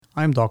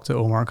I'm Dr.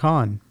 Omar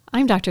Khan.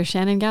 I'm Dr.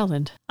 Shannon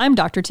Gowland. I'm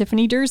Dr.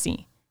 Tiffany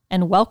Durzi,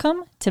 and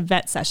welcome to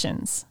Vet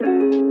Sessions.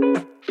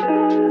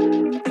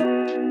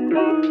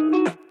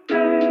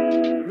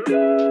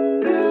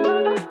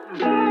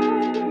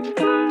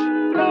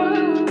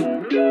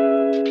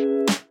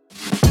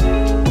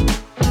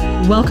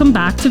 Welcome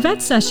back to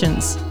Vet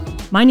Sessions.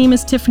 My name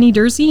is Tiffany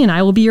Durzi, and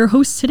I will be your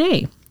host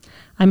today.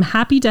 I'm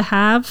happy to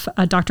have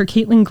Dr.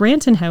 Caitlin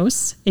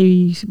Grantenhouse,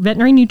 a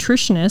veterinary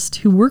nutritionist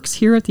who works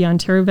here at the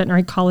Ontario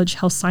Veterinary College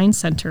Health Science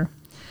Centre.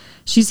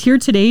 She's here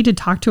today to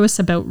talk to us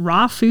about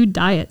raw food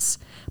diets.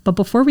 But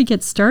before we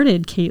get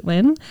started,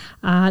 Caitlin,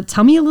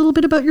 tell me a little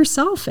bit about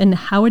yourself and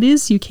how it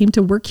is you came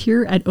to work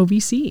here at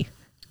OVC.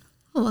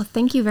 Well,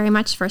 thank you very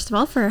much, first of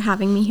all, for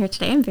having me here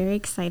today. I'm very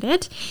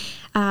excited.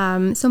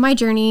 So my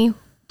journey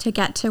to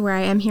get to where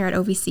I am here at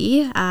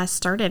OVC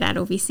started at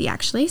OVC,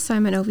 actually. So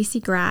I'm an OVC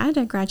grad.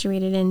 I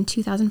graduated in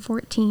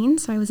 2014,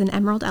 so I was an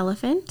Emerald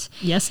Elephant.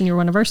 Yes, and you're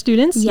one of our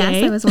students. Yes,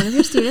 Yay. I was one of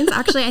your students.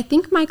 Actually, I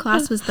think my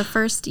class was the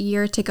first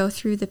year to go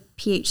through the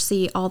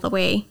PHC all the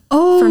way,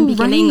 from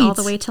beginning all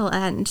the way till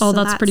end. Oh,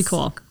 so that's pretty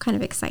cool. Kind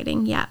of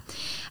exciting, yeah.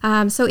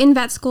 So in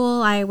vet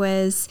school, I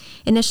was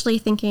initially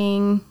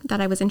thinking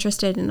that I was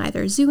interested in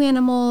either zoo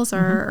animals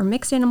or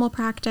mixed animal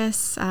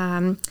practice.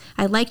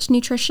 I liked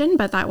nutrition,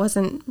 but that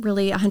wasn't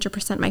really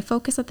 100% my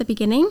focus at the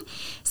beginning.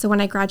 So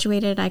when I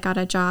graduated, I got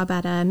a job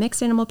at a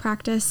mixed animal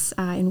practice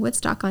in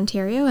Woodstock,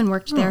 Ontario, and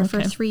worked there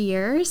for 3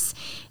 years,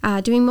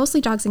 doing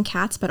mostly dogs and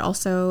cats, but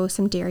also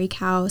some dairy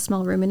cow,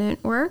 small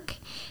ruminant work.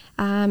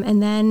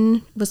 And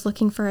then was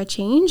looking for a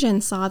change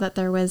and saw that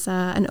there was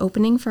an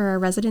opening for a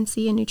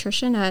residency in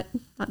nutrition at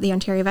the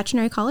Ontario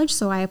Veterinary College.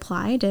 So I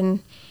applied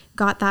and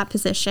got that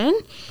position.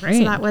 Great.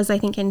 So that was, I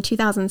think, in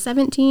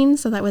 2017.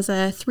 So that was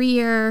a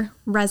 3-year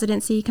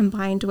residency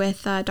combined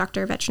with a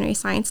Doctor of Veterinary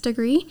Science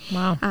degree.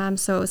 Wow.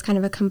 So it was kind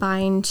of a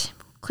combined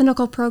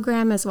clinical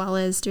program as well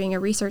as doing a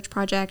research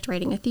project,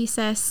 writing a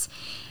thesis.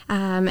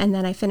 And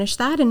then I finished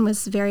that and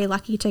was very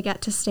lucky to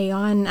get to stay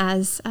on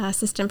as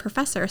assistant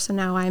professor. So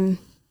now I'm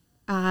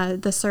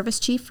the service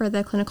chief for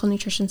the clinical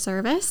nutrition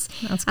service.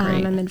 That's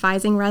great. I'm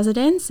advising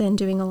residents and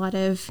doing a lot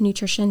of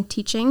nutrition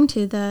teaching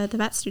to the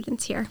vet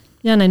students here.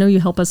 Yeah, and I know you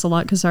help us a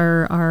lot because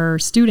our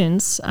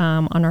students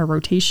on our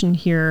rotation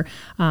here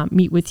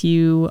meet with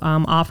you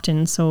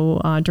often. So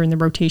during the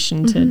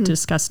rotation to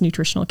discuss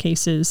nutritional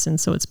cases. And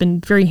so it's been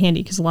very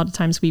handy because a lot of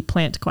times we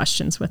plant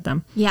questions with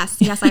them.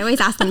 Yes. I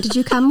always ask them, did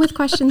you come with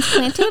questions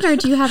planted or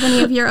do you have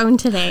any of your own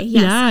today?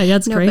 Yes. Yeah,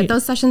 it's great. But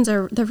those sessions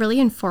they're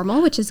really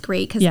informal, which is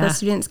great because the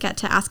students get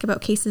to ask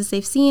about cases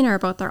they've seen or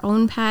about their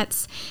own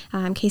pets,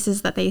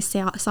 cases that they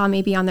saw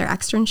maybe on their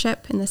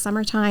externship in the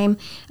summertime.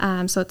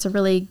 So it's a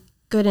really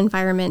good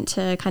environment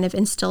to kind of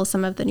instill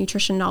some of the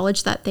nutrition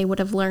knowledge that they would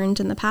have learned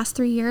in the past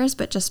 3 years,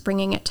 but just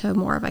bringing it to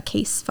more of a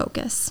case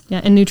focus. Yeah,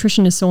 and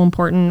nutrition is so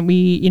important.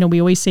 We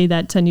always say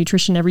that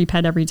nutrition, every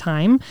pet, every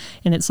time,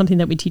 and it's something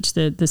that we teach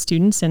the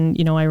students. And,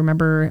 I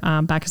remember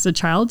back as a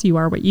child, you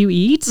are what you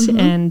eat,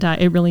 and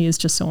it really is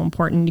just so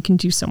important. You can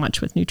do so much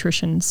with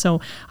nutrition.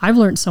 So I've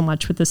learned so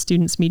much with the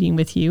students meeting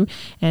with you,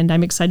 and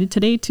I'm excited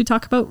today to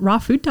talk about raw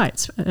food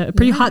diets, a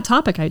pretty hot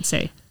topic, I'd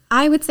say.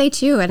 I would say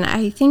too, and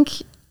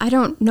I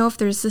don't know if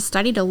there's a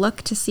study to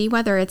look to see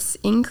whether it's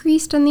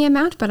increased in the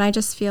amount, but I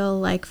just feel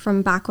like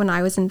from back when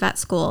I was in vet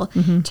school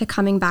to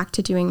coming back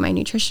to doing my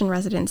nutrition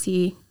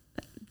residency,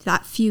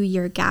 that few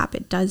year gap,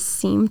 it does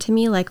seem to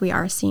me like we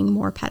are seeing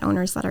more pet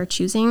owners that are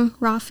choosing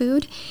raw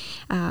food.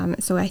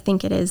 So I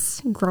think it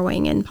is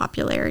growing in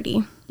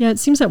popularity. Yeah, it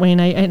seems that way.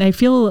 And I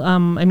feel,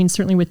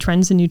 certainly with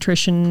trends in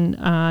nutrition,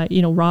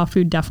 raw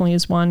food definitely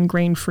is one,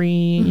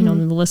 grain-free, the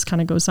list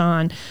kind of goes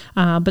on.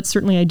 But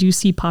certainly I do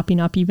see popping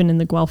up even in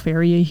the Guelph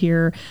area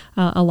here,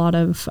 a lot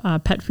of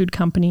pet food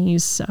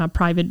companies,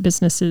 private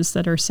businesses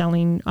that are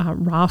selling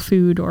raw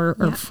food or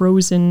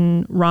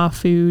frozen raw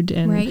food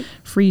and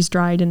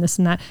freeze-dried and this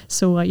and that.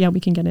 So we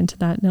can get into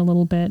that in a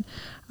little bit.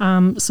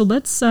 So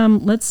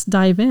let's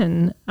dive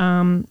in.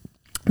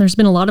 There's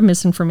been a lot of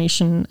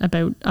misinformation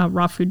about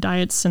raw food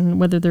diets and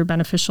whether they're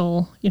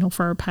beneficial,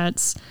 for our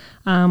pets.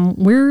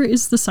 Where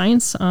is the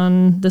science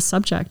on this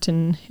subject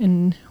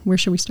and where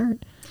should we start?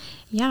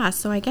 Yeah,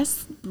 so I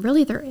guess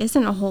really there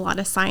isn't a whole lot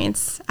of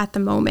science at the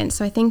moment.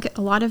 So I think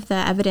a lot of the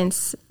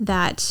evidence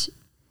that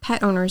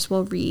pet owners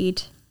will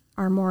read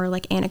are more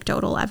like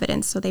anecdotal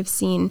evidence. So they've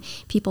seen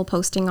people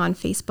posting on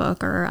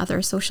Facebook or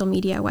other social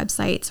media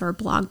websites or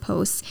blog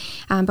posts.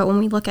 But when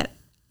we look at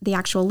the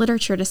actual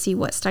literature to see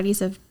what studies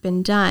have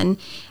been done,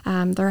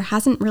 there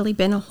hasn't really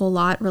been a whole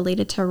lot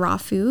related to raw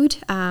food.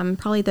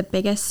 Probably the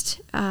biggest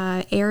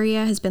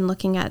area has been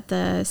looking at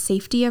the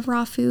safety of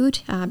raw food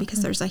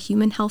because there's a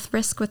human health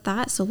risk with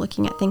that. So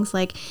looking at things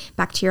like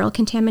bacterial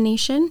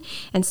contamination.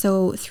 And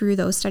so through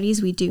those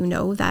studies, we do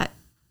know that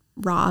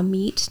raw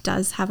meat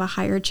does have a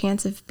higher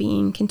chance of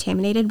being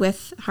contaminated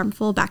with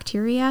harmful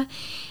bacteria,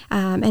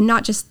 and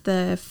not just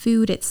the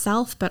food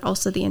itself, but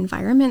also the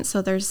environment.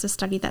 So there's a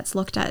study that's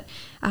looked at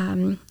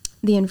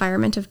the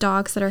environment of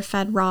dogs that are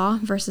fed raw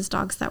versus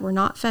dogs that were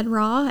not fed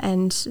raw,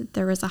 and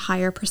there was a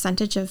higher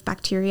percentage of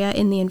bacteria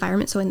in the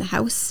environment, so in the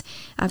house,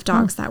 of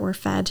dogs that were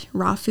fed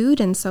raw food.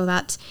 And so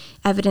that's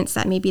evidence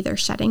that maybe they're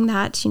shedding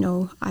that,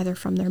 either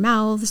from their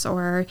mouths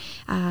or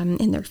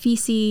in their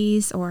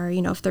feces, or,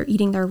 if they're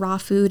eating their raw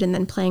food and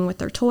then playing with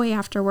their toy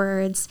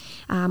afterwards,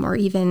 or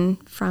even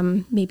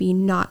from maybe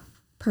not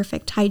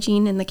perfect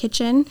hygiene in the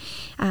kitchen.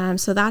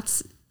 So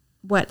that's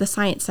what the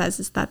science says,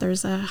 is that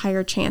there's a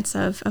higher chance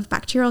of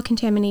bacterial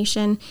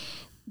contamination.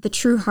 The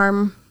true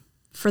harm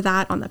for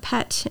that on the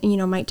pet,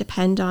 might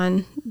depend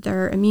on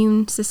their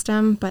immune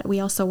system, but we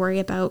also worry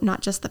about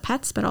not just the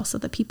pets, but also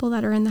the people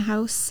that are in the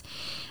house.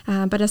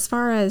 But as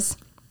far as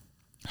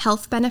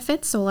health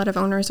benefits, so a lot of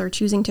owners are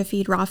choosing to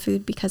feed raw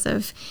food because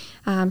of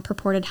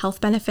purported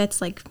health benefits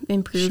like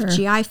improved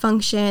GI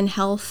function,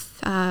 health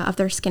of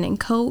their skin and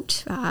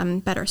coat,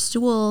 better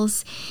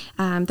stools.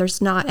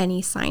 There's not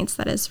any science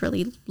that has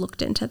really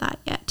looked into that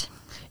yet.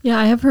 Yeah,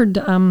 I have heard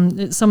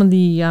some of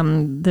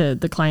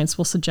the clients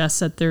will suggest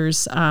that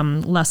there's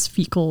less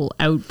fecal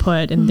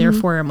output, and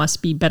therefore it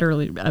must be better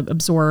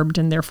absorbed,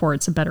 and therefore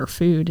it's a better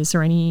food. Is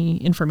there any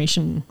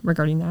information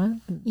regarding that?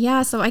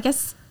 Yeah,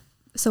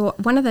 so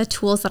one of the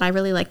tools that I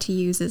really like to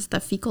use is the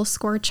fecal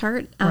score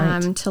chart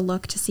to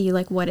look to see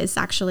like what is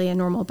actually a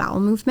normal bowel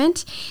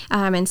movement.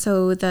 And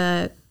so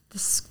the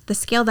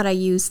scale that I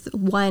use,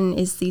 1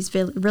 is these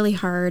really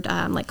hard,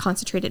 like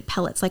concentrated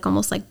pellets, like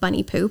almost like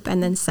bunny poop.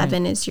 And then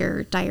 7 is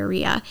your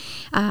diarrhea.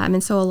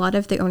 And so a lot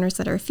of the owners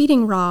that are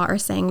feeding raw are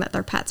saying that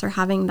their pets are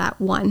having that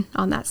 1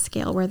 on that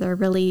scale, where they're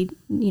really,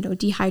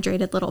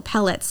 dehydrated little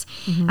pellets.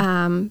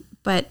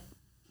 But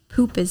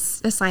poop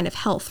is a sign of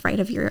health, right,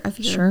 of your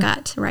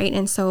gut, right?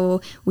 And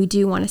so we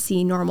do want to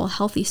see normal,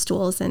 healthy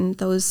stools, and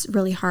those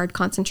really hard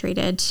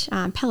concentrated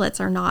pellets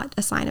are not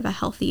a sign of a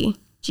healthy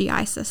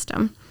GI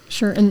system.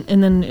 Sure.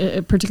 And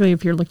then particularly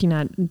if you're looking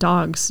at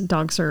dogs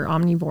are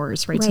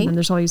omnivores, right? So then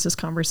there's always this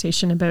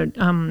conversation about,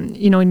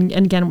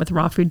 and again, with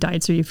raw food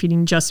diets, are you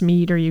feeding just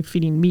meat? Are you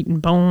feeding meat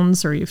and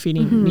bones? Or are you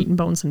feeding meat and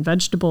bones and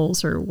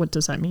vegetables? Or what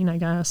does that mean, I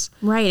guess?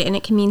 Right. And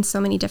it can mean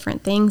so many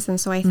different things. And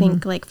so I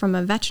think like from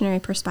a veterinary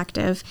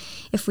perspective,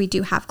 if we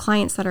do have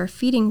clients that are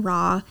feeding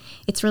raw,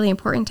 it's really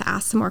important to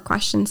ask some more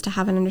questions to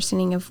have an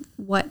understanding of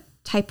what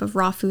type of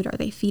raw food are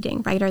they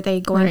feeding, right? Are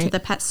they going to the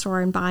pet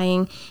store and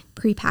buying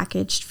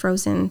prepackaged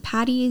frozen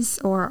patties,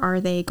 or are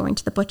they going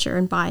to the butcher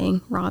and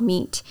buying raw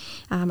meat?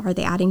 Are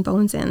they adding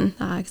bones in?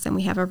 Because then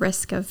we have a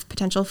risk of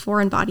potential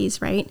foreign bodies,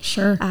 right?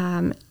 Sure.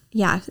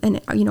 Yeah.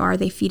 And, are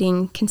they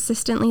feeding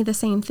consistently the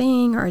same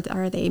thing, or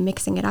are they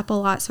mixing it up a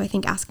lot? So I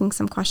think asking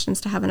some questions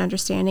to have an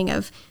understanding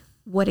of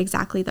what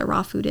exactly the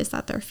raw food is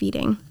that they're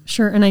feeding.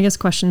 Sure. And I guess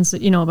questions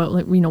that, about,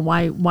 like,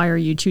 why are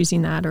you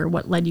choosing that, or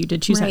what led you to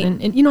choose that? And,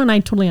 and I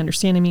totally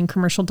understand. I mean,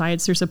 commercial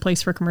diets, there's a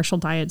place for commercial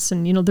diets.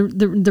 And,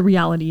 the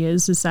reality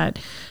is that,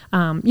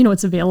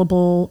 it's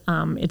available,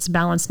 it's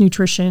balanced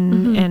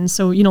nutrition. And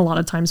so, a lot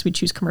of times we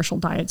choose commercial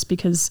diets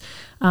because,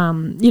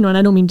 and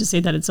I don't mean to say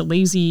that it's a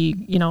lazy,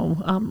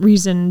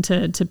 reason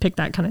to pick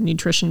that kind of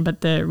nutrition, but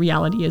the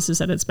reality is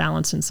that it's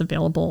balanced and it's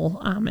available.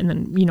 And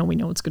then, we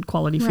know it's good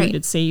quality food,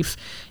 it's safe.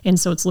 And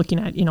so it's looking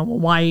at,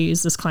 why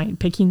is this client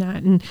picking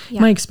that? And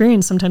my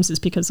experience sometimes is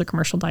because the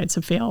commercial diets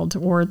have failed,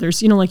 or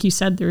there's, like you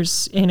said,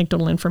 there's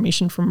anecdotal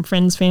information from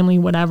friends, family,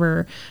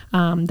 whatever,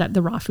 that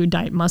the raw food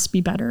diet must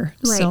be better.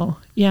 Right. So,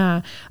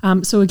 yeah.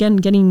 So again,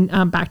 getting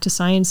back to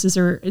science, is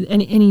there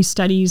any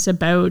studies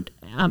about,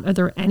 are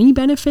there any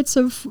benefits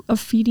of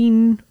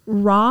feeding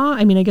raw?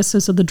 I mean, I guess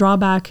so the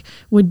drawback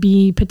would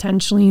be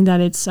potentially that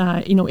it's,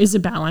 is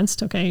it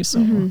balanced? Okay. So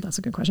that's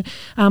a good question.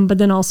 But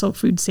then also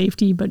food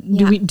safety, but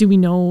do we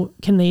know,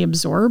 can they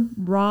absorb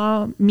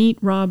raw meat,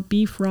 raw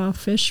beef, raw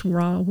fish,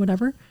 raw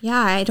whatever? Yeah,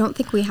 I don't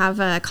think we have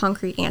a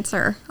concrete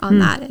answer on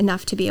that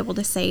enough to be able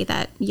to say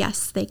that,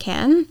 yes, they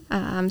can.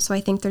 So I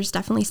think there's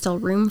definitely still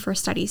room for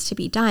studies to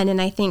be done. And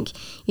I think,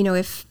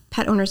 if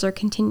pet owners are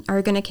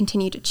going to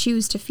continue to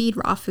choose to feed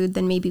raw food,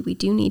 then maybe we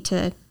do need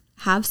to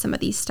have some of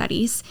these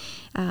studies.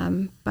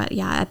 But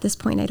yeah, at this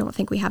point, I don't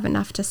think we have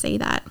enough to say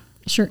that.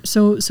 Sure.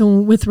 So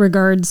with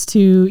regards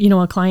to,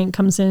 a client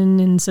comes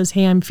in and says,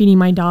 hey, I'm feeding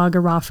my dog a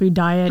raw food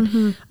diet.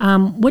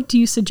 What do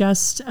you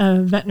suggest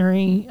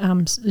veterinary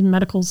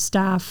medical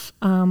staff,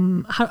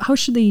 how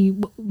should they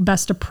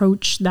best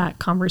approach that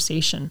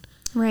conversation?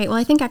 Right. Well,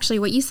 I think actually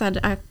what you said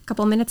a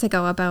couple minutes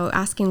ago about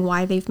asking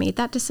why they've made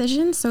that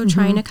decision. So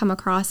trying to come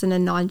across in a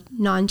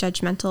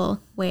non-judgmental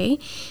way,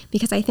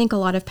 because I think a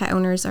lot of pet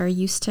owners are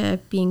used to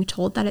being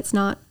told that it's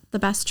not the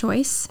best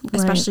choice,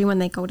 especially when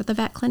they go to the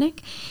vet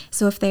clinic.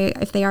 So if they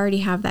already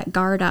have that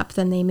guard up,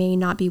 then they may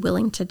not be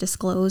willing to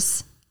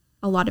disclose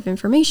a lot of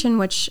information,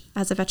 which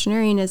as a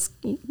veterinarian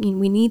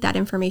we need that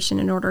information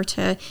in order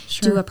to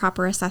do a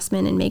proper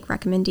assessment and make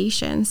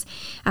recommendations.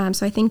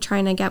 So I think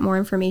trying to get more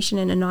information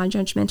in a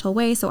non-judgmental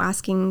way. So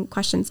asking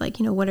questions like,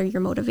 what are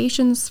your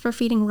motivations for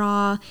feeding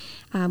raw?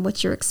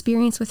 What's your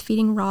experience with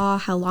feeding raw?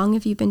 How long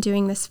have you been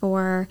doing this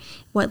for?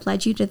 What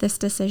led you to this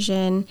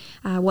decision?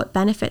 What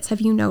benefits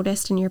have you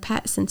noticed in your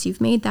pet since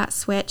you've made that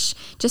switch?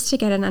 Just to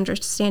get an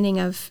understanding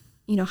of,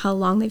 how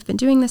long they've been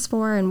doing this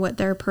for and what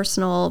their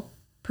personal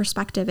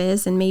perspective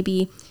is, and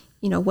maybe,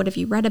 what have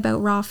you read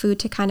about raw food,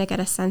 to kind of get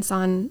a sense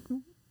on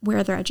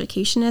where their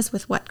education is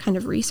with what kind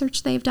of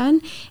research they've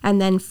done. And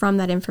then from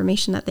that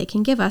information that they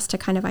can give us to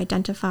kind of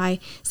identify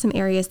some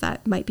areas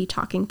that might be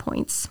talking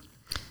points.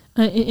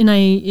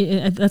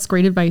 That's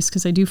great advice,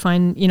 because I do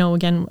find,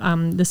 again,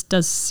 this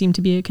does seem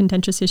to be a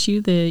contentious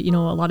issue. A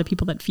lot of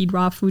people that feed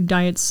raw food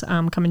diets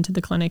come into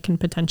the clinic and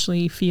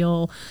potentially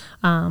feel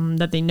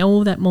that they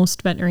know that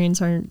most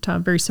veterinarians aren't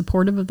very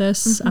supportive of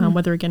this,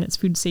 whether, again, it's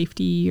food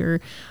safety or,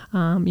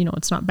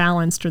 it's not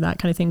balanced or that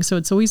kind of thing. So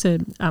it's always a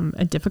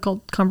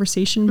difficult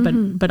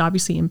conversation, but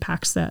obviously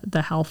impacts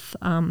the health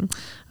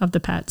of the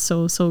pet.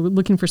 So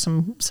looking for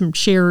some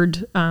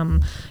shared,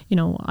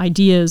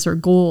 ideas or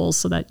goals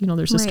so that,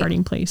 there's a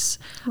starting place.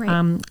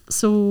 Right.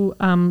 So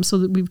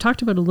that we've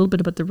talked about a little bit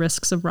about the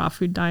risks of raw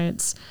food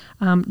diets.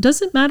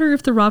 Does it matter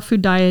if the raw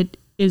food diet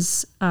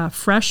is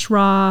fresh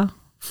raw,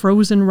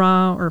 frozen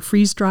raw, or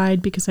freeze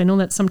dried? Because I know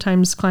that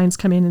sometimes clients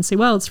come in and say,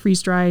 well, it's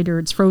freeze dried or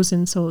it's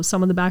frozen, so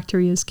some of the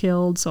bacteria is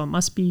killed, so it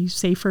must be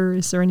safer.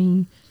 Is there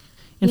any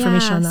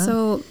information on that?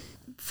 So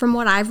from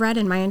what I've read,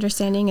 and my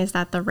understanding is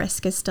that the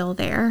risk is still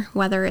there,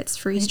 whether it's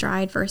freeze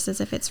dried versus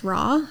if it's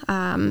raw.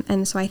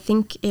 And so I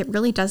think it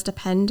really does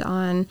depend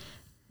on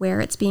where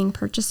it's being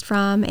purchased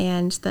from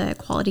and the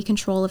quality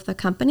control of the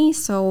company.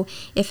 So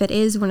if it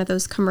is one of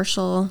those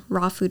commercial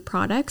raw food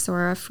products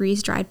or a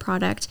freeze-dried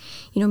product,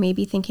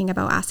 maybe thinking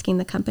about asking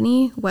the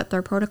company what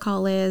their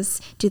protocol is.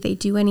 Do they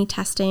do any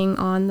testing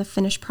on the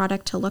finished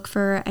product to look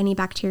for any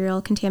bacterial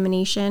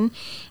contamination?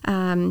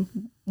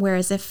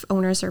 Whereas if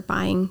owners are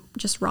buying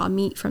just raw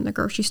meat from the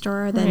grocery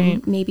store,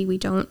 then maybe we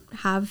don't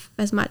have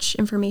as much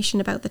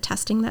information about the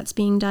testing that's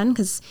being done,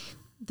 because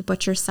the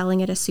butcher's selling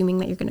it assuming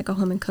that you're going to go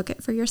home and cook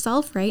it for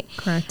yourself, right?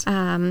 Correct.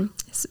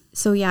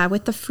 So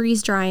with the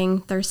freeze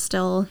drying, there's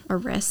still a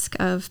risk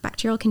of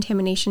bacterial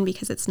contamination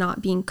because it's not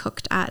being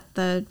cooked at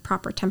the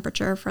proper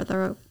temperature for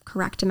the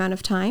correct amount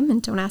of time.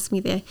 And don't ask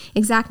me the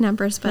exact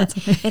numbers, but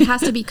it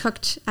has to be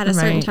cooked at a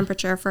certain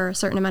temperature for a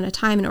certain amount of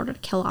time in order to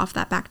kill off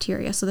that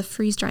bacteria. So the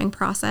freeze drying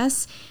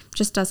process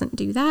just doesn't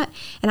do that.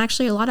 And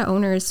actually a lot of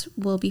owners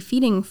will be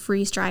feeding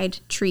freeze dried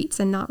treats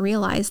and not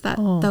realize that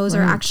those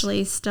are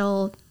actually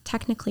still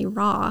technically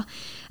raw.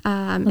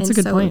 That's a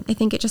good point. I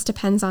think it just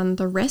depends on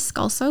the risk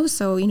also.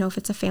 So, if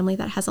it's a family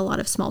that has a lot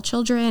of small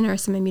children or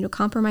some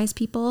immunocompromised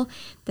people,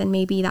 then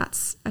maybe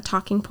that's a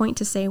talking point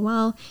to say,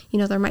 well,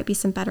 there might be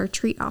some better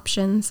treat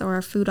options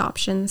or food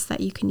options that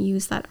you can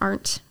use that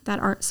aren't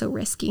so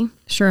risky.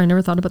 Sure. I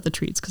never thought about the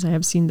treats, because I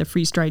have seen the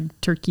freeze-dried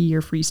turkey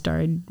or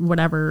freeze-dried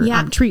whatever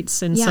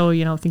treats. And so,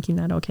 thinking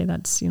that, okay,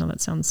 that's,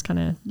 that sounds kind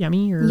of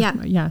yummy or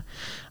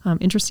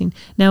interesting.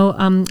 Now,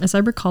 as I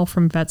recall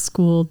from vet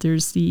school,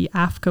 there's the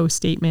AAFCO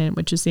statement,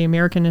 which is the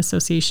American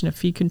Association of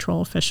Feed Control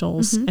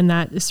Officials. And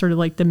that is sort of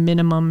like the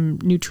minimum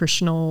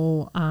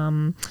nutritional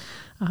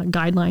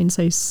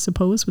guidelines, I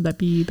suppose. Would that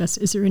be best?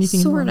 Is there anything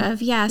sort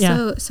of? Yeah.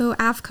 So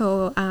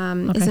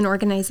AAFCO is an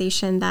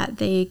organization that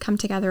they come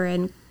together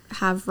and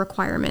have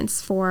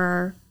requirements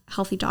for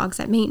healthy dogs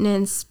at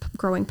maintenance,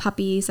 growing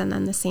puppies, and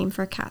then the same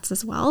for cats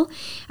as well.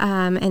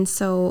 And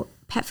so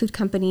pet food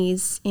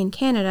companies in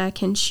Canada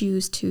can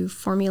choose to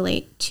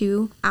formulate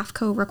 2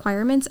 AAFCO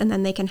requirements, and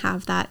then they can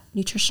have that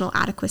nutritional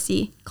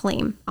adequacy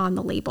claim on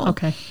the label.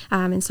 Okay.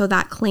 And so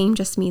that claim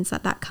just means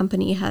that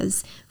company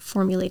has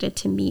formulated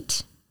to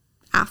meet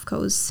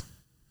AAFCO's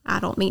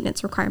adult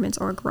maintenance requirements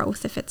or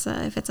growth if it's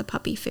a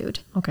puppy food.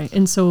 Okay.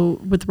 And so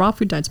with raw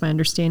food diets, my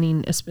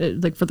understanding is,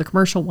 like for the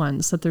commercial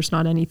ones, that there's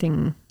not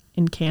anything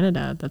in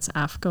Canada that's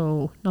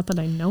AAFCO, not that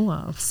I know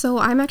of. So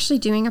I'm actually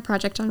doing a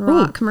project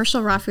on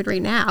commercial raw food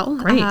right now.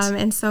 Great.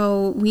 And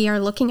so we are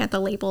looking at the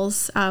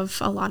labels of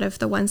a lot of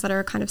the ones that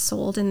are kind of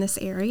sold in this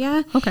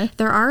area. Okay.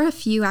 There are a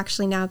few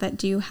actually now that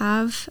do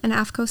have an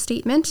AAFCO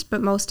statement,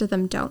 but most of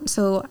them don't.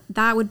 So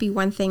that would be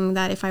one thing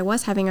that if I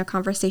was having a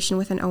conversation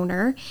with an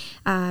owner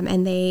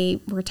and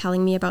they were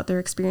telling me about their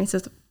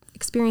experiences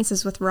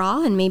with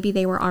raw, and maybe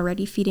they were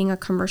already feeding a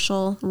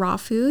commercial raw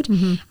food,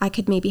 I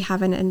could maybe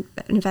have an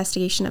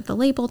investigation of the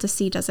label to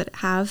see, does it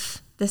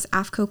have this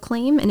AAFCO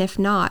claim? And if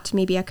not,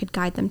 maybe I could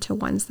guide them to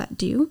ones that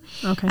do,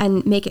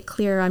 and make it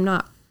clear I'm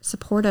not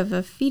supportive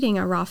of feeding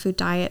a raw food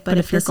diet, but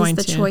if this is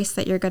the choice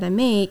that you're going to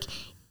make,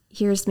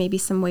 here's maybe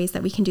some ways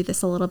that we can do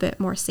this a little bit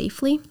more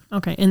safely.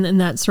 Okay. And then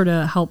that sort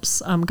of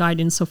helps guide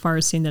insofar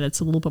as saying that it's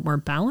a little bit more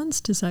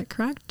balanced. Is that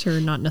correct? Or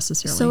not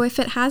necessarily? So if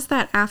it has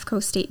that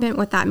AFCO statement,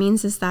 what that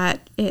means is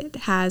that it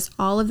has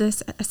all of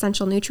this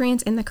essential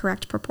nutrients in the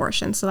correct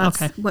proportion. So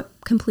that's what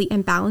complete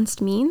and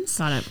balanced means.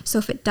 Got it. So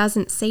if it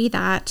doesn't say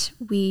that,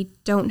 we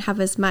don't have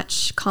as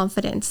much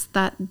confidence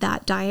that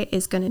that diet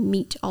is going to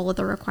meet all of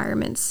the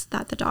requirements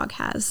that the dog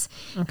has.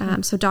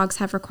 Okay. So dogs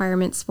have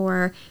requirements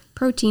for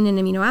protein and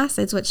amino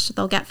acids, which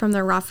they'll get from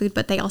their raw food,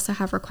 but they also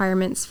have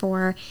requirements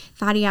for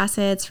fatty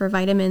acids, for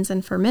vitamins,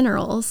 and for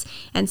minerals.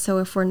 And so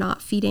if we're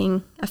not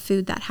feeding a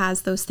food that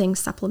has those things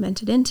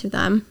supplemented into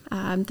them,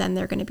 then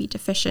they're going to be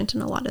deficient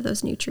in a lot of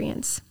those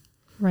nutrients.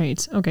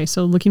 Right. Okay.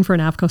 So looking for an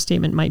AFCO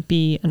statement might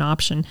be an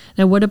option.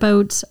 Now, what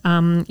about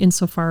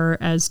insofar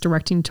as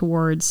directing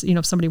towards,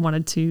 if somebody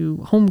wanted to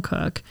home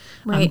cook,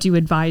 do you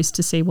advise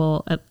to say,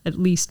 well, at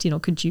least,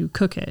 could you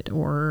cook it?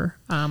 Or,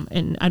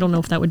 and I don't know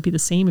if that would be the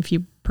same if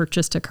you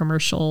purchased a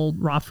commercial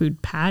raw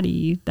food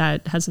patty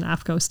that has an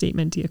AFCO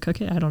statement. Do you cook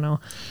it? I don't know.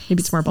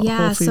 Maybe it's more about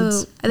whole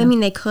foods. So, I mean,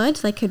 they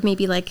could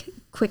maybe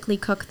quickly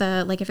cook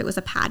if it was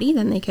a patty,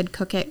 then they could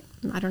cook it,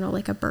 I don't know,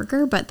 like a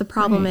burger. But the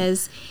problem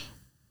is,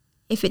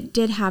 if it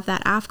did have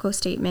that AFCO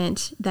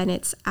statement, then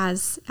it's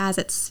as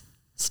it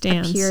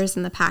appears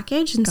in the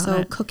package.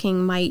 And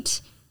cooking might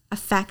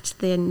affect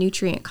the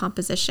nutrient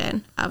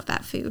composition of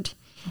that food.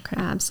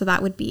 Okay. So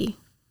that would be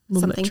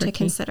something to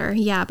consider.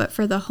 Yeah. But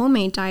for the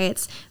homemade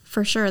diets,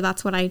 for sure,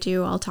 that's what I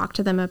do. I'll talk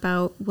to them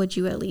about, would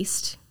you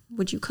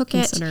cook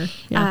it?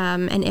 Yeah.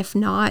 And if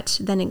not,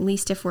 then at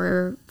least if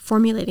we're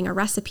formulating a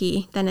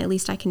recipe, then at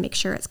least I can make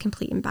sure it's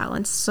complete and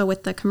balanced. So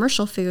with the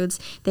commercial foods,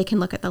 they can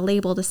look at the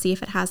label to see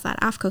if it has that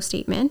AFCO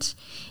statement.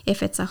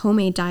 If it's a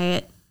homemade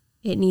diet,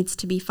 it needs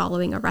to be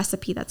following a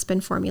recipe that's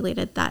been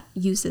formulated that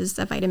uses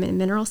a vitamin and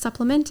mineral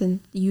supplement.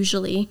 And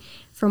usually,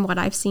 from what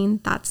I've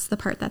seen, that's the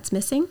part that's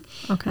missing.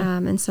 Okay.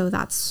 And so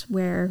that's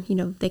where,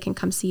 they can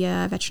come see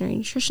a veterinary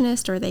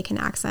nutritionist, or they can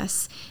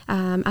access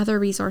other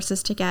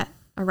resources to get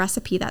a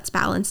recipe that's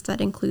balanced that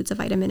includes a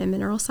vitamin and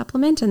mineral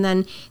supplement. And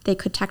then they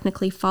could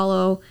technically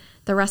follow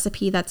the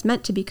recipe that's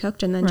meant to be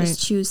cooked and then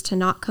just choose to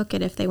not cook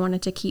it if they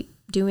wanted to keep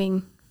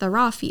doing the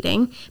raw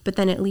feeding. But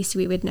then at least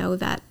we would know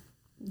that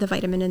the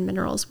vitamin and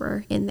minerals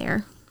were in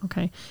there.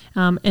 Okay.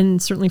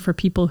 And certainly for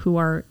people who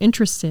are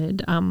interested,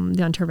 the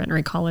Ontario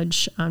Veterinary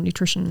College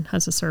Nutrition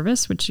has a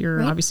service, which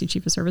you're obviously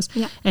chief of service.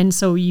 Yeah. And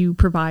so you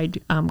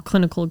provide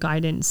clinical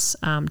guidance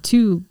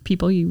to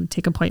people. You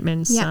take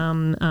appointments. Yeah.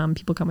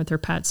 People come with their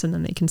pets, and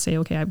then they can say,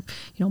 okay,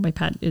 my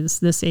pet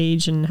is this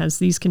age and has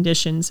these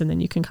conditions, and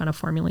then you can kind of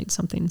formulate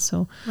something.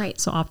 So,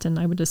 so often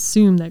I would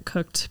assume that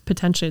cooked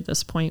potentially at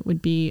this point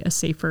would be a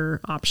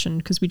safer option,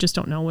 because we just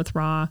don't know with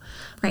raw,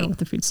 with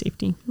the food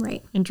safety.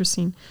 Right.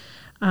 Interesting.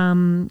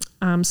 So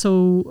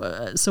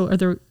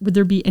would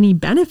there be any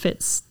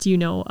benefits,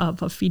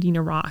 of feeding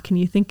a raw? Can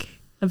you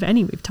think of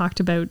any? We've talked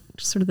about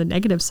sort of the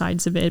negative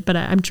sides of it, but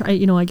I'm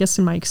trying, I guess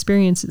in my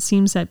experience, it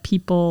seems that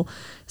people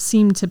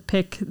seem to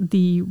pick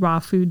the raw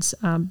foods,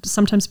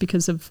 sometimes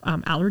because of,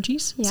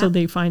 allergies. Yeah. So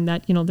they find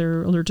that,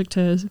 they're allergic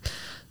to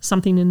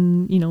something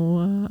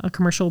in, a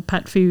commercial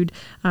pet food,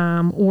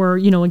 or,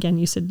 again,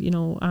 you said,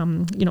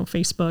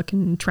 Facebook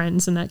and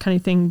trends and that kind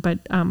of thing. But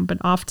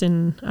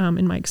often,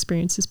 in my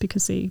experience, is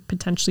because they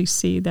potentially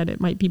see that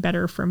it might be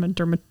better from a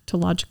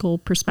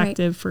dermatological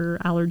perspective for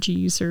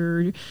allergies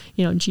or,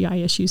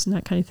 GI issues and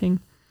that kind of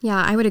thing.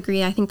 Yeah, I would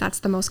agree. I think that's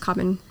the most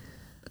common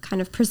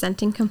kind of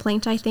presenting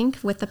complaint, I think,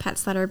 with the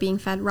pets that are being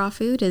fed raw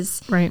food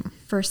is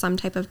for some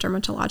type of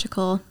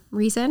dermatological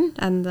reason,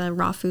 and the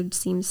raw food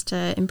seems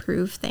to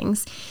improve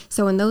things.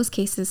 So in those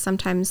cases,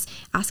 sometimes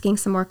asking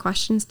some more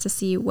questions to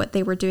see what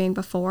they were doing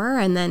before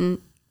and then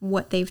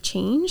what they've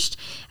changed.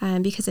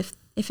 Because if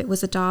it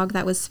was a dog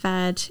that was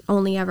fed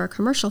only ever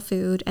commercial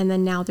food and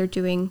then now they're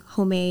doing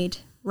homemade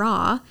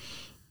raw,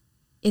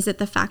 is it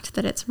the fact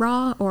that it's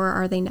raw, or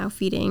are they now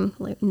feeding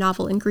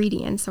novel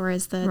ingredients, or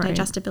is the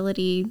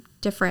digestibility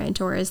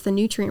different, or is the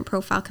nutrient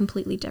profile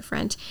completely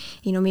different?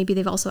 Maybe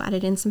they've also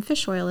added in some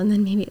fish oil, and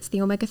then maybe it's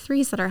the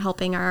omega-3s that are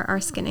helping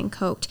our skin and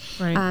coat.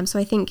 Right. So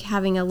I think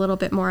having a little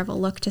bit more of a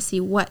look to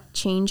see what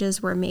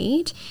changes were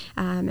made,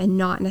 and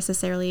not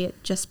necessarily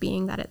it just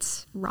being that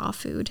it's raw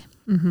food.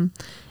 Mm-hmm.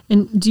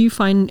 And do you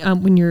find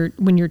when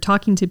you're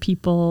talking to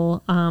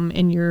people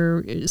and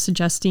you're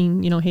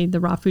suggesting, hey, the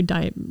raw food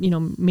diet,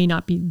 may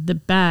not be the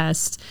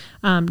best,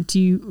 do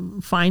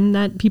you find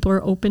that people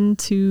are open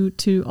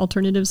to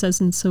alternatives,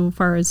 as in so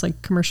far as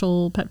like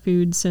commercial pet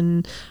foods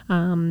and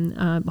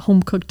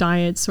home cooked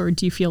diets, or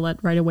do you feel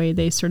that right away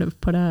they sort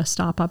of put a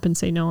stop up and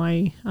say, no,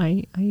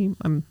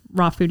 I'm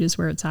raw food is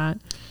where it's at?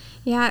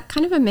 Yeah,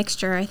 kind of a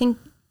mixture. I think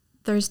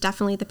there's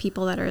definitely the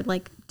people that are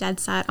like dead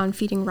set on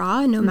feeding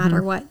raw, and no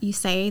matter what you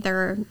say,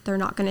 they're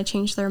not going to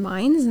change their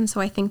minds. And so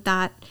I think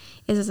that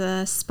is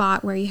a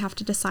spot where you have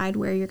to decide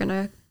where you're going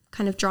to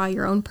kind of draw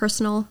your own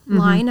personal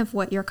line of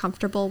what you're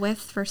comfortable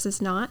with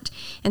versus not.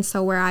 And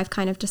so where I've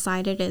kind of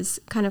decided is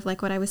kind of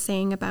like what I was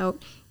saying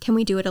about, can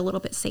we do it a little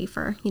bit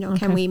safer? You know,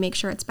 can we make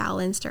sure it's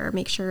balanced or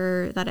make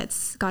sure that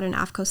it's got an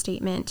AAFCO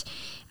statement,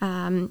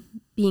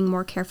 being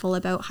more careful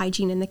about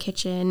hygiene in the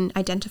kitchen,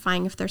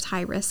 identifying if there's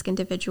high risk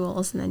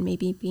individuals, and then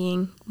maybe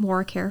being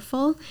more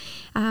careful.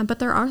 But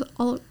there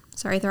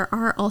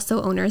are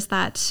also owners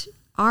that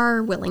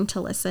are willing to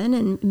listen,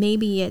 and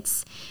maybe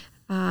it's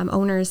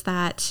owners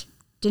that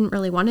didn't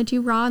really want to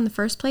do raw in the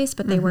first place,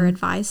 but they were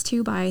advised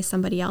to by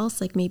somebody else,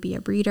 like maybe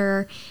a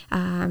breeder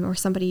or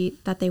somebody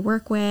that they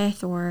work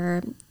with,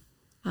 or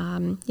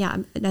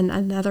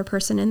another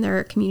person in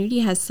their community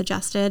has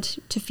suggested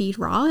to feed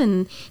raw,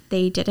 and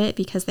they did it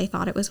because they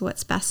thought it was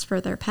what's best for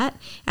their pet.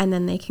 And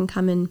then they can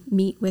come and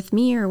meet with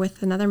me or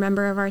with another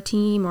member of our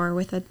team or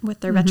with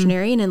their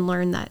veterinarian and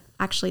learn that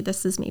actually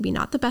this is maybe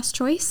not the best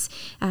choice.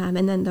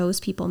 And then those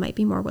people might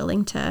be more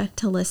willing to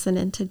listen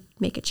and to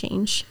make a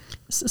change.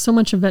 So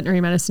much of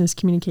veterinary medicine is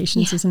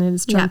communications, isn't it?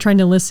 It's trying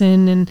to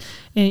listen and,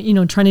 you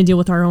know, trying to deal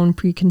with our own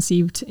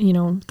preconceived, you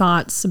know,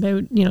 thoughts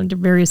about, you know,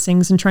 various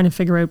things and trying to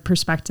figure out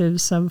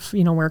perspectives of,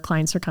 you know, where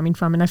clients are coming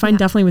from. And I find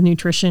definitely with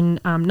nutrition,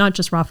 not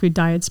just raw food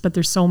diets, but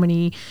there's so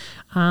many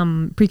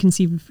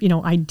preconceived, you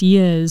know,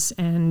 ideas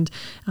and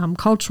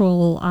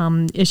cultural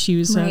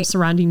issues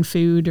surrounding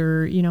food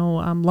or, you know,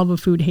 love of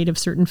food, hate of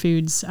certain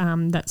foods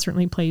that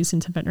certainly plays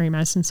into veterinary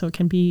medicine. So it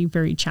can be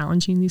very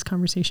challenging, these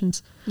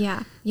conversations.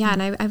 Yeah.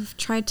 And I've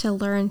tried to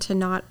learn to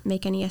not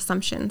make any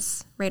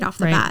assumptions right off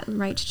the bat,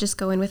 right? To just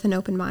go in with an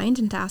open mind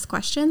and to ask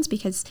questions,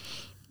 because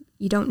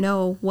you don't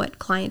know what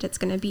client it's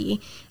going to be.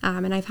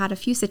 And I've had a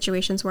few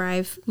situations where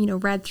I've, you know,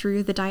 read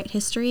through the diet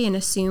history and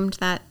assumed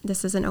that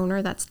this is an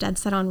owner that's dead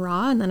set on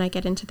raw. And then I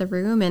get into the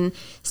room and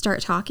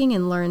start talking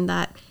and learn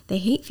that they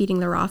hate feeding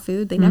the raw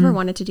food. They never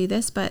wanted to do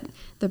this, but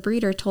the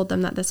breeder told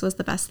them that this was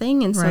the best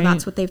thing. And so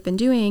that's what they've been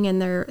doing.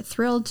 And they're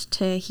thrilled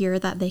to hear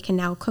that they can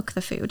now cook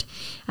the food.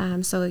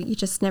 So you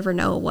just never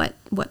know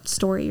what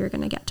story you're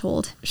going to get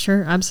told.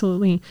 Sure,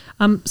 absolutely.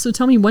 So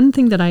tell me, one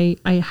thing that I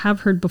have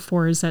heard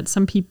before is that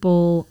some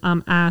people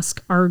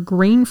ask, are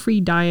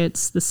grain-free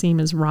diets the same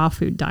as raw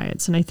food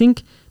diets? And I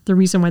think the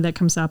reason why that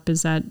comes up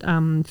is that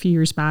a few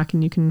years back,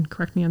 and you can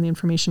correct me on the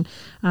information,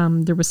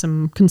 there was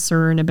some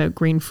concern about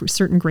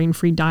certain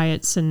grain-free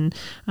diets and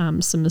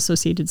some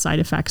associated side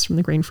effects from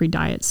the grain-free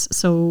diets.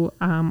 So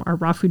are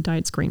raw food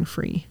diets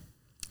grain-free?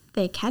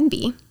 They can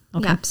be.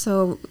 Okay. Yeah.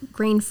 So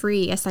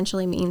grain-free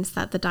essentially means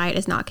that the diet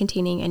is not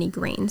containing any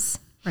grains.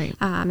 Right.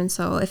 And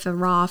so if a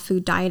raw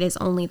food diet is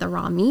only the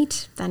raw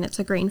meat, then it's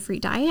a grain-free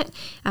diet.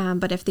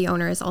 But if the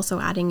owner is also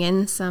adding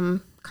in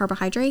some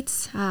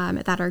carbohydrates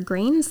that are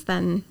grains,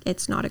 then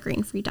it's not a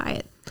grain-free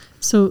diet.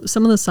 So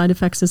some of the side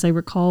effects, as I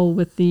recall,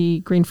 with the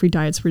grain-free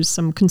diets was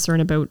some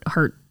concern about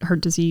heart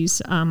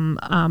disease.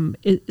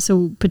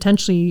 So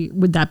potentially,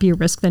 would that be a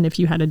risk then if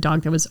you had a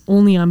dog that was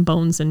only on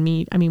bones and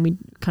meat? I mean, we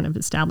kind of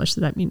established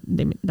that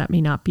that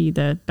may not be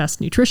the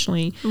best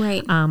nutritionally.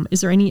 Right.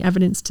 Is there any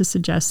evidence to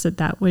suggest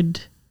that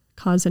would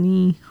cause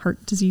any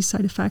heart disease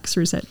side effects,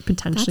 or is that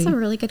potentially? That's a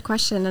really good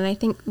question. And I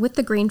think with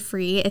the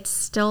grain-free, it's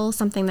still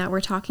something that we're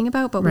talking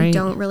about, but we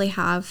don't really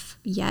have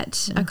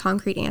yet a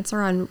concrete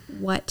answer on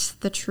what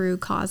the true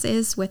cause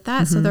is with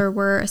that. So there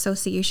were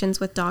associations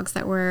with dogs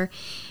that were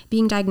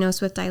being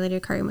diagnosed with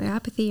dilated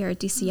cardiomyopathy or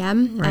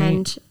DCM,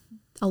 and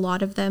a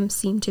lot of them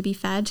seem to be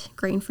fed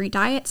grain-free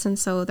diets. And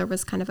so there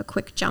was kind of a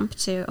quick jump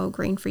to,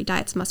 grain-free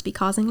diets must be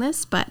causing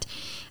this. But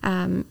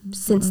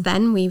since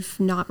then, we've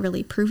not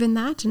really proven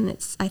that. And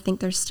I think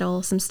there's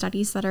still some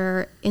studies that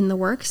are in the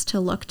works to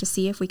look to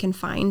see if we can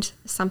find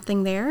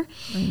something there.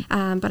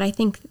 But I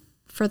think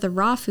for the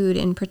raw food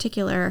in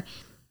particular,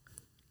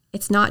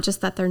 it's not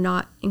just that they're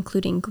not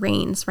including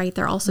grains, right?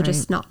 They're also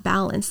just not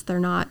balanced. They're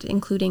not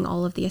including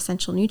all of the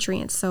essential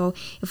nutrients. So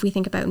if we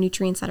think about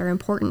nutrients that are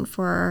important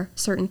for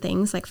certain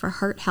things, like for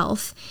heart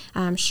health,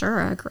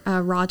 sure,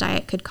 a raw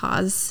diet could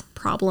cause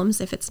problems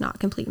if it's not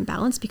complete and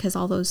balanced, because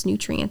all those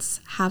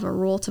nutrients have a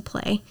role to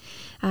play.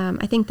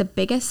 I think the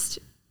biggest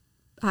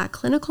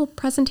clinical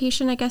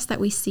presentation, I guess, that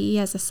we see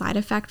as a side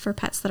effect for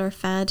pets that are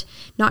fed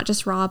not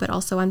just raw but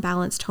also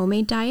unbalanced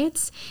homemade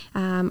diets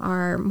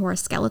are more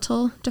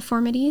skeletal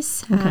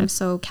deformities.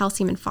 So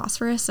calcium and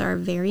phosphorus are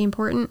very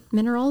important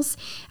minerals,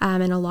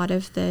 and a lot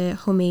of the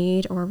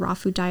homemade or raw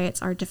food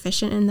diets are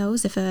deficient in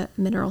those if a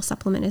mineral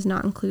supplement is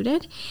not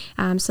included.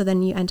 So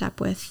then you end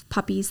up with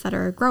puppies that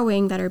are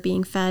growing that are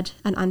being fed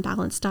an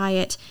unbalanced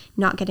diet,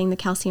 not getting the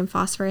calcium,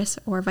 phosphorus,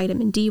 or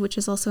vitamin D, which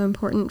is also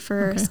important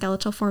for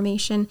skeletal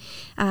formation.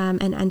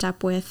 And end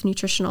up with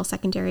nutritional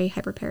secondary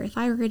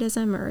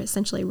hyperparathyroidism, or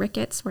essentially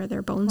rickets, where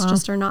their bones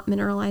just are not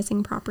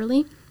mineralizing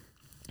properly.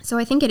 So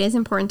I think it is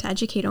important to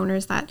educate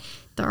owners that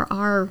there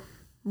are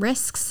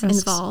risks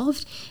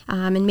involved,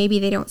 and maybe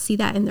they don't see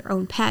that in their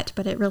own pet,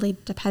 but it really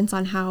depends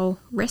on how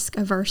risk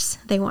averse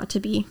they want to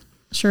be.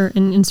 Sure.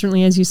 And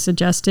certainly, as you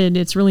suggested,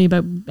 it's really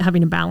about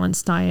having a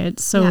balanced diet.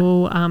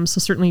 So, so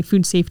certainly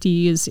food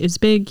safety is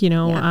big,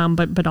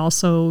 but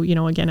also,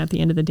 again, at the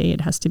end of the day,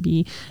 it has to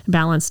be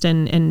balanced,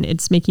 and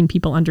it's making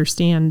people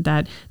understand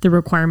that the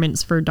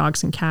requirements for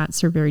dogs and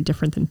cats are very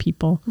different than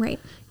people. Right.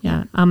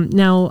 Yeah.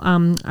 Now,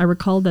 I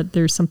recall that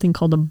there's something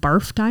called a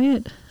BARF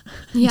diet.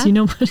 Yeah. Do you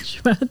know much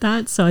about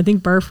that? So I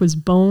think BARF was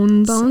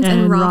bones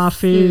and raw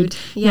food.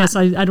 Yeah. So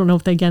I don't know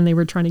if they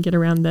were trying to get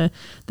around the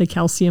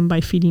calcium by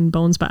feeding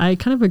bones, but I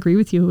kind of agree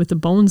with you with the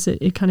bones.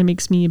 It kind of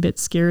makes me a bit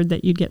scared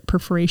that you'd get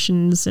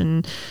perforations,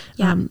 and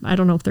I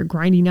don't know if they're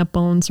grinding up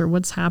bones or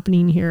what's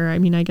happening here. I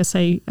mean, I guess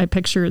I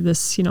picture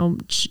this,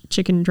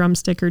 chicken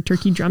drumstick or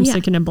turkey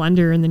drumstick in a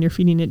blender, and then you're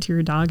feeding it to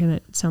your dog, and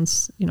it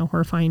sounds,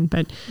 horrifying,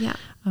 but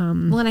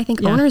well, and I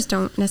think owners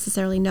don't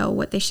necessarily know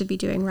what they should be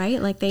doing,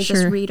 right? Like they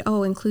just read,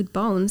 include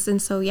bones.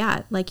 And so,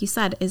 like you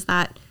said, is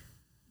that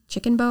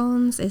chicken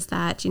bones? Is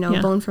that,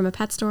 bone from a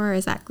pet store?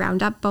 Is that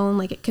ground up bone?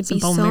 Like it could be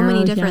so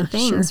many different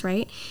things,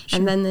 right? Sure.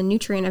 And then the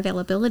nutrient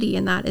availability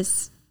in that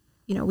is,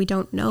 we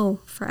don't know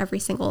for every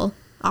single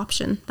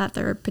option that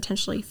they're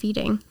potentially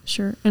feeding.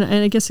 Sure. And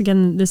I guess,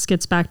 again, this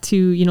gets back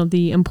to,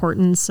 the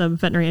importance of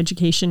veterinary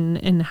education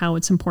and how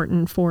it's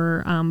important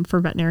for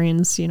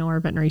veterinarians, our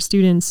veterinary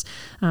students,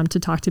 to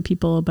talk to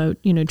people about,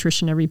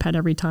 nutrition, every pet,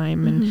 every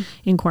time, and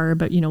inquire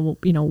about,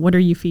 what are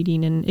you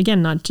feeding? And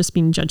again, not just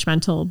being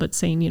judgmental, but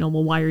saying,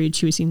 well, why are you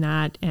choosing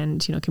that?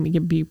 And, can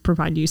we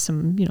provide you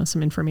some,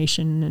 some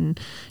information, and,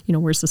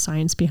 where's the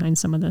science behind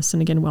some of this?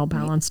 And again,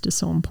 well-balanced is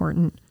so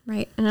important.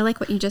 Right. And I like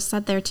what you just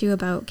said there too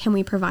about, can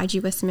we provide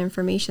you with some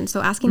information?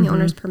 So asking the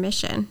owner's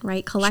permission,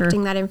 right?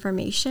 Collecting that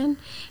information,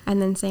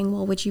 and then saying,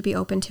 well, would you be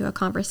open to a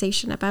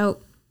conversation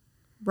about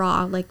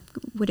raw? Like,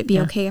 would it be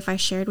okay if I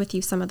shared with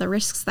you some of the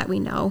risks that we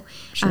know?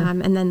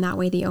 And then that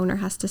way the owner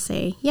has to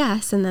say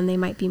yes, and then they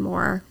might be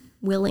more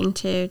willing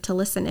to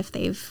listen if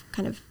they've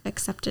kind of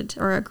accepted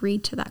or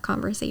agreed to that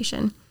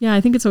conversation. Yeah,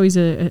 I think it's always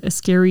a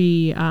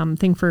scary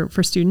thing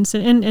for students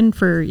and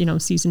for,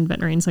 seasoned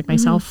veterinarians like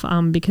myself,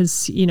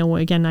 because,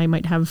 again, I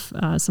might have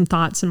some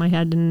thoughts in my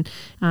head, and,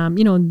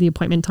 the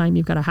appointment time,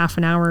 you've got a half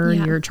an hour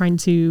and you're trying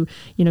to,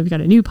 you've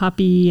got a new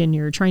puppy and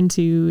you're trying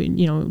to,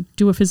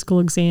 do a physical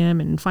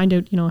exam and find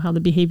out, how the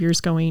behavior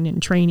is going,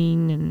 and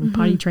training and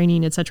potty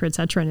training, et cetera, et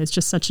cetera. And it's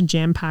just such a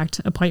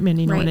jam-packed appointment,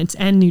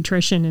 and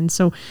nutrition. And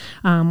so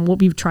what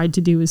we've tried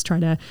to do is try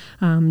to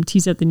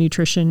tease out the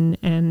nutrition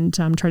and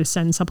try to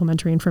send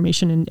supplementary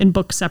information and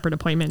book separate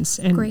appointments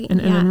and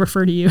then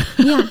refer to you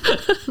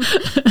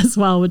as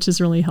well, which is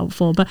really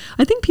helpful. But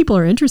I think people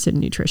are interested in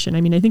nutrition.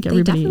 I mean, I think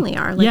everybody... They definitely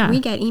are. Like we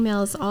get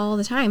emails all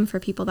the time for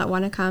people that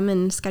want to come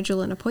and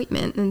schedule an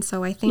appointment. And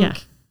so I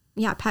think...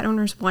 pet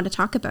owners want to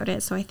talk about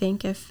it. So I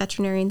think if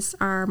veterinarians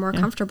are more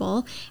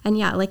comfortable, and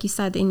like you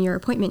said, in your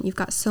appointment, you've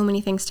got so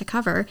many things to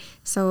cover.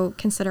 So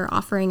consider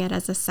offering it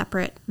as a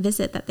separate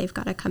visit that they've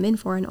got to come in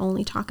for and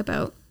only talk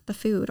about the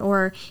food.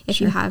 Or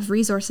if you have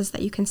resources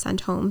that you can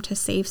send home to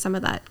save some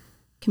of that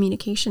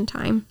communication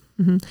time.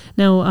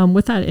 Now,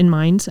 with that in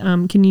mind,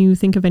 can you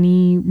think of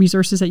any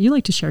resources that you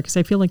like to share? Because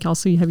I feel like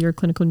also you have your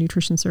clinical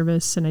nutrition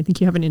service, and I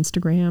think you have an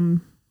Instagram.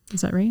 Is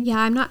that right? Yeah,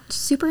 I'm not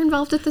super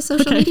involved with the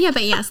social media,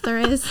 but yes, there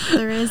is.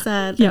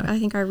 I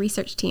think our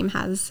research team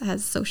has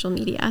social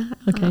media.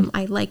 Okay.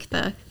 I like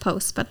the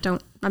posts, but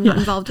I'm not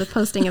involved with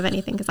posting of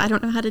anything because I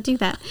don't know how to do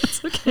that.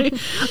 That's okay.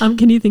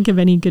 Can you think of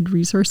any good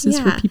resources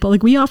for people?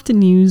 Like we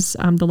often use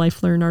the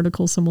Life Learn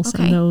articles, and we'll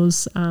send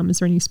those. Is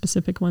there any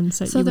specific ones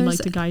that you would like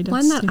to guide us?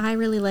 One that I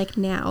really like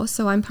now.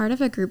 So I'm part of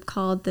a group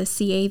called the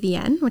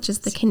CAVN, which is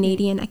the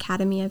Canadian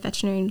Academy of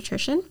Veterinary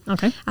Nutrition.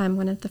 Okay. I'm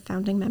one of the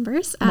founding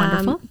members.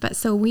 Wonderful. But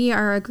so we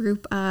are a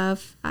group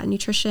of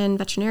nutrition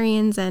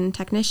veterinarians and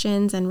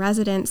technicians and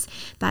residents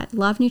that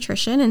love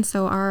nutrition. And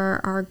so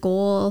our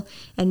goal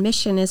and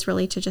mission is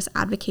really to just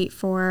advocate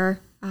for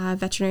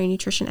veterinary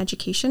nutrition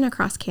education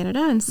across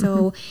Canada. And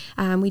so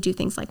we do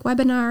things like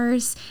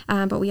webinars,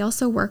 but we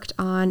also worked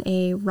on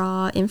a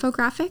raw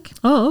infographic.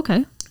 Oh,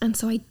 okay. And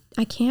so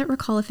I can't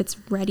recall if it's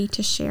ready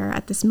to share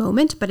at this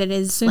moment, but it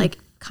is soon.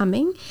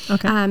 Coming.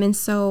 Okay. And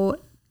so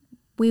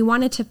we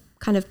wanted to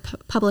kind of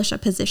publish a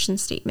position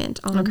statement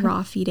on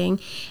raw feeding.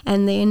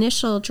 And the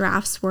initial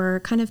drafts were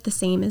kind of the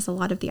same as a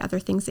lot of the other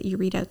things that you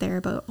read out there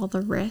about all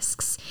the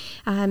risks.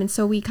 And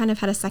so we kind of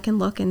had a second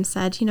look and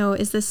said,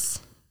 is this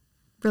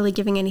really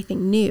giving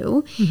anything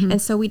new?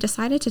 And so we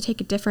decided to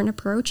take a different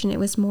approach, and it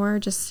was more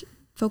just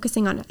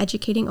focusing on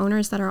educating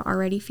owners that are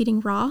already feeding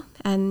raw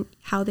and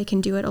how they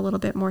can do it a little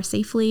bit more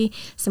safely,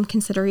 some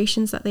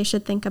considerations that they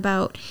should think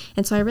about.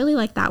 And so I really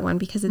like that one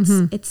because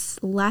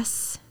it's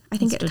less... I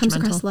think it comes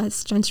across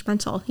less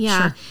judgmental.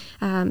 Yeah.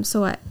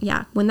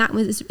 Sure. When that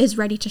is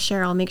ready to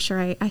share, I'll make sure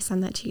I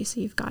send that to you so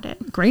you've got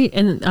it. Great.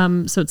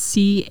 And so it's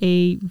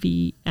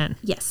CAVN.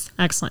 Yes.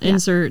 Excellent.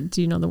 And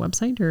do you know the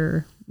website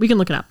or We can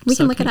look it up. We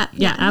can look it up.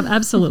 Yeah,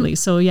 absolutely.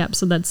 So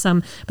that's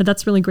but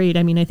that's really great.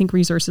 I mean, I think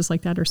resources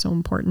like that are so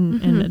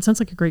important, and it sounds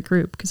like a great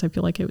group because I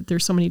feel like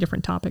there's so many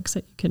different topics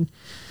that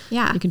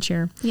you can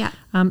share. Yeah.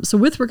 So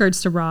with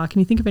regards to raw, can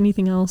you think of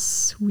anything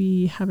else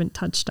we haven't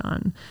touched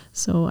on?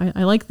 So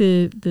I like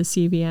the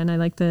CVN. I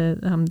like the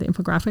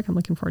infographic. I'm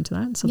looking forward to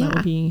that. So that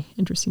would be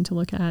interesting to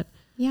look at.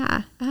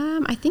 Yeah.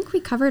 I think we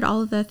covered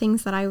all of the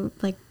things that I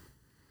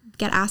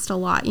get asked a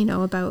lot,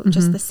 about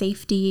just the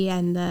safety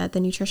and the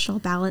nutritional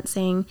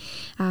balancing,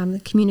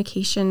 the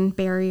communication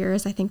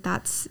barriers. I think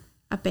that's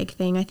a big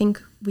thing. I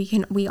think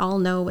we all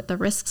know what the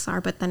risks are,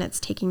 but then it's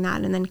taking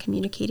that and then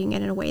communicating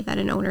it in a way that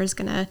an owner is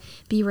going to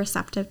be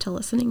receptive to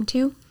listening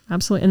to.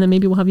 Absolutely. And then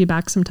maybe we'll have you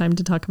back sometime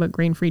to talk about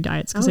grain-free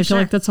diets because I feel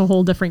like that's a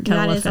whole different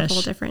kettle of fish. That is a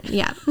whole different,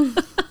 yeah.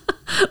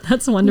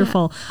 That's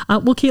wonderful. Yeah.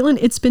 Well, Caitlin,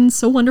 it's been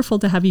so wonderful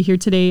to have you here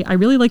today. I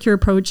really like your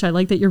approach. I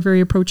like that you're very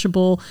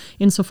approachable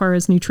insofar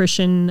as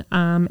nutrition.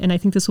 And I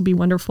think this will be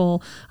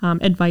wonderful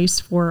advice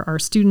for our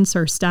students,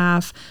 our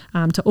staff,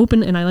 to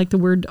open, and I like the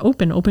word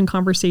open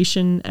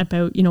conversation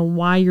about,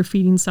 why you're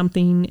feeding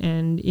something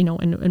and,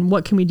 and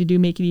what can we do to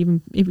make it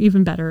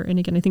even better. And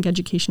again, I think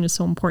education is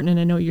so important,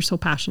 and I know you're so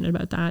passionate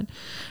about that.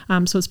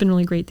 So it's been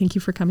really great. Thank you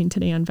for coming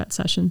today on Vet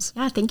Sessions.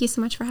 Yeah, thank you so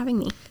much for having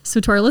me.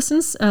 So to our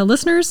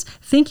listeners,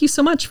 thank you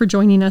so much for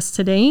joining us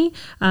today.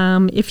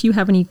 If you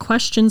have any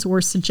questions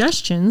or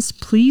suggestions,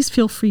 please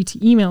feel free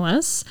to email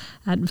us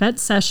at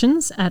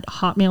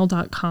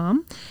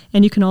vetsessions@hotmail.com.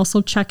 And you can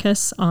also check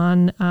us out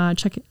on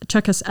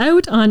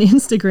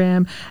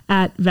Instagram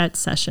at Vet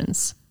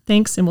Sessions.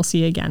 Thanks, and we'll see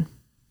you again.